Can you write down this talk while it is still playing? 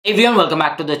Hey everyone, welcome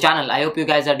back to the channel. I hope you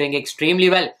guys are doing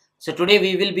extremely well. So today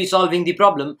we will be solving the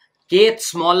problem kth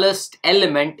smallest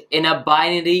element in a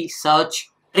binary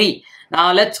search tree.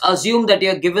 Now let's assume that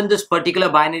you're given this particular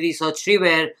binary search tree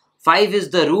where 5 is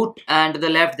the root and to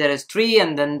the left there is 3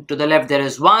 and then to the left there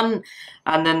is 1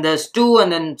 and then there's 2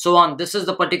 and then so on. This is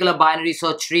the particular binary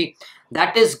search tree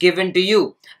that is given to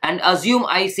you, and assume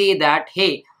I say that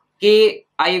hey, k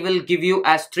I will give you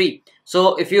as 3.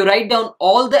 So if you write down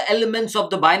all the elements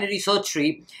of the binary search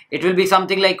tree, it will be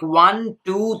something like 1,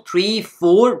 2, 3,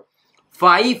 4,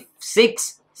 5,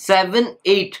 6, 7,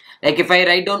 8. Like if I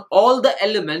write down all the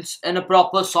elements in a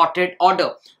proper sorted order,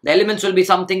 the elements will be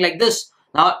something like this.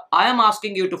 Now I am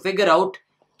asking you to figure out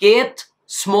kth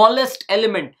smallest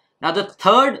element. Now the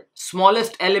third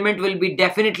smallest element will be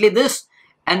definitely this,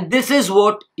 and this is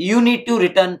what you need to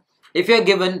return if you are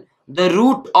given the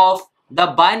root of the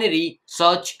binary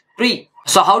search tree.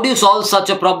 So how do you solve such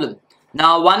a problem?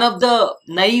 Now one of the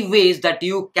naive ways that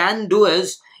you can do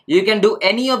is you can do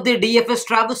any of the DFS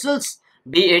traversals,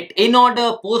 be it in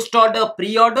order, post order,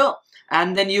 pre-order,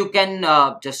 and then you can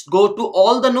just go to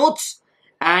all the nodes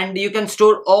and you can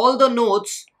store all the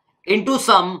nodes into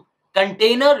some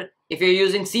container. If you're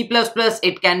using C++,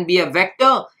 it can be a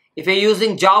vector. If you're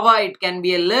using Java, it can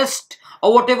be a list,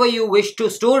 or whatever you wish to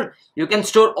store. You can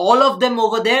store all of them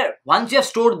over there. Once you have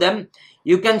stored them,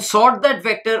 you can sort that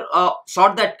vector,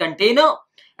 sort that container,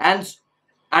 and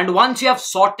once you have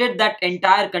sorted that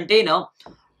entire container,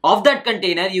 of that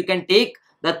container you can take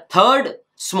the third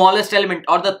smallest element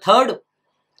or the third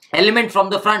element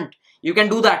from the front. You can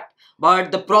do that,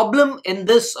 but the problem in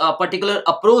this particular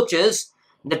approach is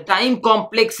the time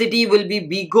complexity will be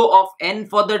big O of n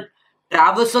for the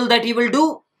traversal that you will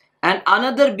do, and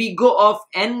another big O of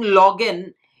n log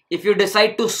n if you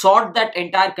decide to sort that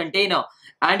entire container,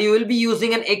 and you will be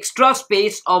using an extra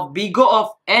space of big O of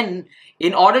n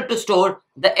in order to store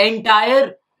the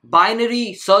entire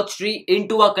binary search tree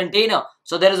into a container.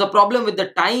 So there is a problem with the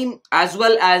time as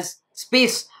well as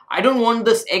space. I don't want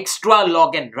this extra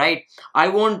log n, right? I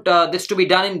want this to be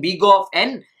done in big O of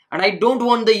n, and I don't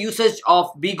want the usage of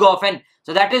big O of n.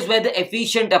 So that is where the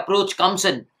efficient approach comes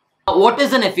in. What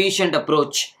is an efficient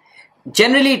approach?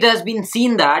 Generally it has been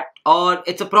seen that, or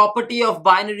it's a property of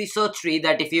binary search tree,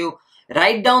 that if you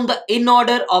write down the in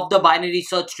order of the binary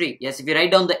search tree, yes, if you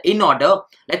write down the in order,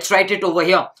 let's write it over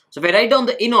here. So if I write down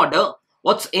the in order,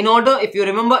 what's in order? If you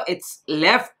remember, it's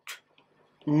left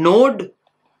node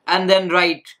and then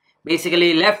right,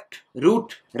 basically left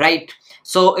root right.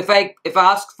 So if I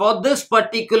ask for this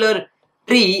particular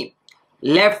tree,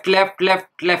 left,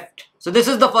 so this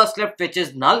is the first left, which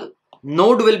is null.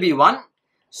 Node will be 1,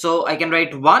 so I can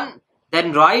write 1,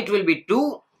 then right will be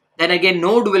 2, then again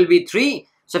node will be 3.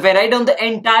 So if I write down the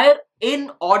entire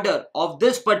in order of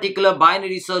this particular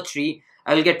binary search tree,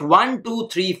 I will get 1, 2,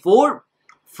 3, 4,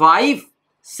 5,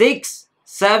 6,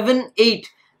 7, 8.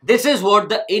 This is what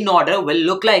the in order will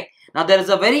look like. Now there is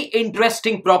a very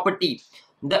interesting property.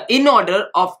 The in order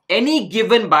of any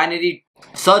given binary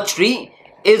search tree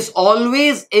is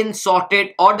always in sorted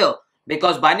order,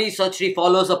 because binary search tree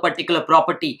follows a particular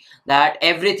property that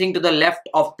everything to the left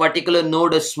of particular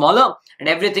node is smaller and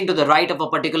everything to the right of a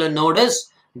particular node is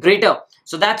greater.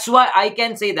 So that's why I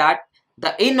can say that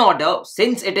the in order,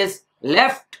 since it is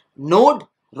left node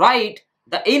right,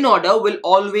 the in order will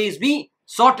always be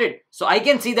sorted. So I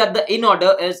can see that the in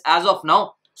order is as of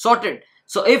now sorted.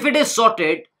 So if it is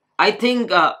sorted, I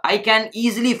think I can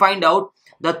easily find out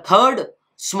the third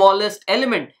smallest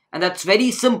element, and that's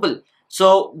very simple.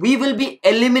 So we will be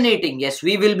eliminating, yes,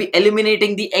 we will be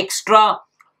eliminating the extra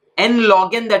n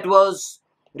log n that was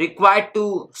required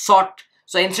to sort.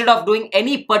 So instead of doing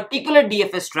any particular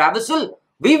DFS traversal,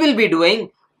 we will be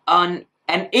doing an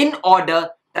in order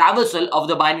traversal of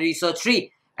the binary search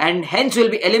tree, and hence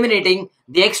we'll be eliminating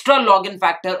the extra log n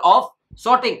factor of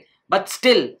sorting. But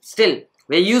still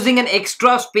we're using an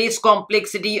extra space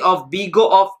complexity of big O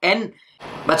of n.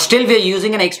 But still we're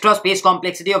using an extra space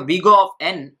complexity of big O of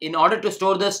n in order to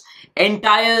store this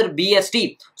entire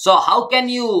BST. So how can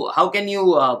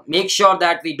you make sure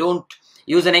that we don't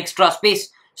use an extra space?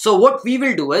 So what we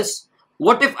will do is,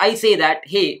 what if I say that,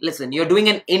 hey, listen, you're doing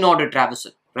an in order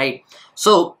traversal, right?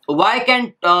 So why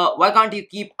can't you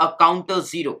keep a counter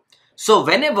 0? So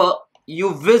whenever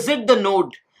you visit the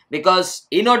node, because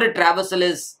in order traversal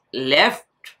is left,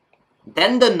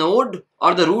 then the node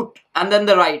or the root, and then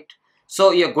the right.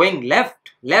 So you're going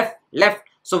left.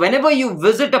 So whenever you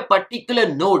visit a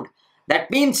particular node, that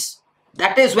means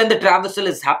that is when the traversal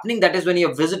is happening. That is when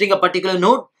you're visiting a particular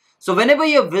node. So whenever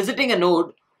you're visiting a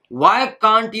node, why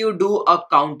can't you do a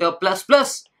counter plus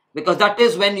plus? Because that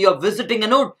is when you're visiting a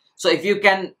node. So if you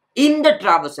can in the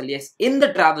traversal, yes, in the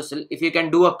traversal, if you can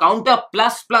do a counter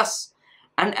plus plus,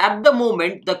 and at the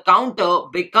moment the counter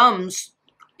becomes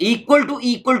equal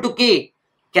to k,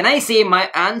 can I say my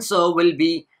answer will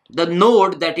be the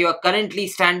node that you are currently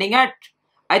standing at?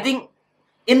 I think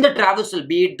in the traversal,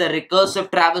 be it the recursive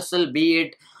traversal, be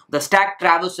it the stack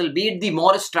traversal, be it the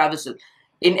Morris traversal,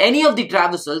 in any of the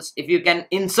traversals, if you can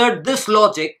insert this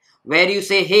logic where you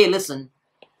say, hey, listen,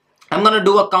 I'm going to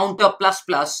do a counter plus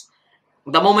plus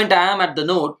the moment I am at the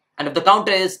node, and if the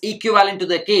counter is equivalent to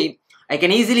the k, I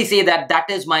can easily say that that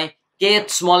is my kth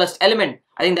smallest element.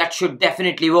 I think that should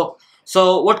definitely work.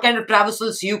 So what kind of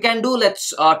traversals you can do?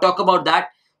 Let's talk about that.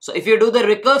 So if you do the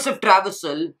recursive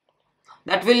traversal,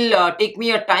 that will take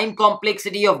me a time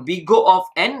complexity of big O of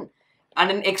n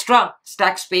and an extra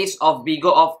stack space of big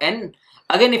O of n.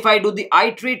 Again, if I do the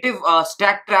iterative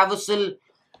stack traversal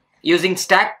using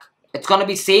stack, it's going to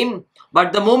be same.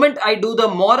 But the moment I do the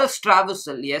Morris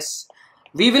traversal, yes,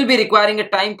 we will be requiring a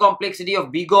time complexity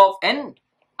of big O of n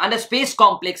and a space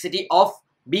complexity of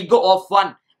big O of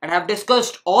 1. And I've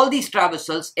discussed all these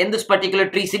traversals in this particular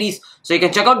tree series. So you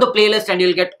can check out the playlist and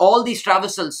you'll get all these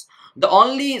traversals. The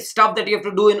only stuff that you have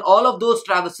to do in all of those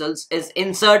traversals is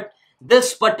insert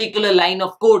this particular line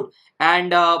of code.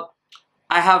 And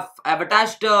I've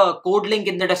attached a code link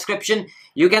in the description.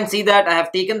 You can see that I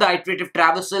have taken the iterative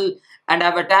traversal and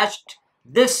I've attached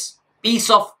this piece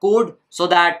of code so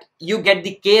that you get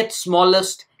the kth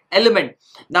smallest element.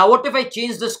 Now, what if I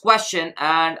change this question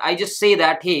and I just say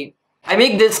that, hey, I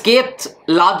make this kth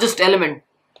largest element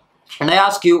and I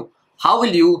ask you, how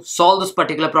will you solve this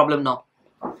particular problem now?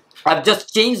 I've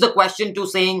just changed the question to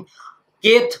saying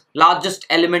kth largest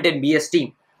element in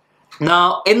BST.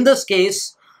 Now, in this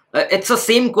case, it's the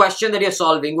same question that you're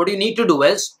solving. What you need to do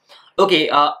is, okay,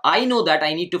 I know that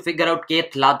I need to figure out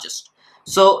kth largest.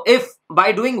 So if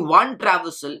by doing one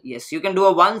traversal, yes, you can do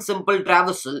a one simple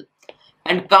traversal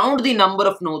and count the number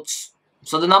of nodes.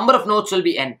 So the number of nodes will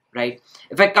be n, right?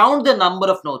 If I count the number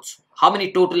of nodes, how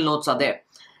many total nodes are there?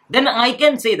 Then I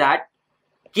can say that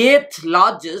kth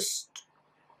largest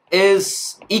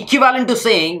is equivalent to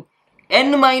saying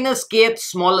n minus kth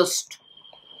smallest.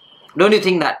 Don't you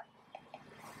think that?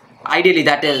 Ideally,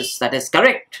 that is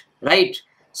correct, right?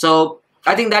 So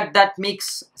I think that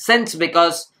makes sense,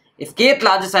 because if kth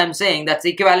largest I'm saying, that's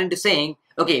equivalent to saying,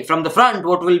 okay, from the front,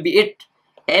 what will be it?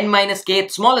 N minus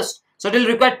kth smallest. So it will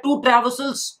require two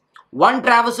traversals. One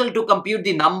traversal to compute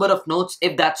the number of nodes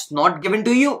if that's not given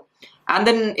to you. And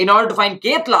then in order to find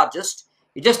kth largest,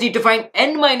 you just need to find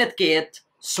n minus kth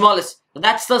smallest. So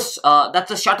that's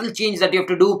the shuttle change that you have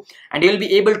to do, and you'll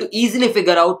be able to easily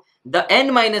figure out the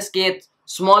n minus kth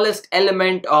smallest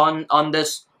element on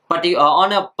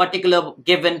a particular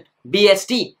given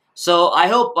BST. So I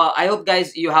hope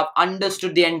guys you have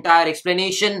understood the entire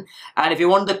explanation, and if you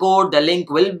want the code, the link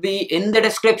will be in the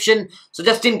description. So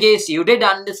just in case you did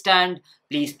understand,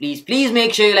 please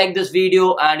make sure you like this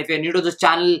video, and if you're new to this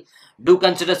channel, do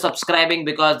consider subscribing,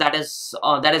 because that is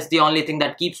the only thing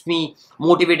that keeps me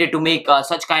motivated to make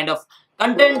such kind of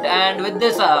content. And with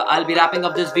this, I'll be wrapping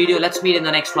up this video. Let's meet in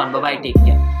the next one. Bye bye, take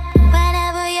care.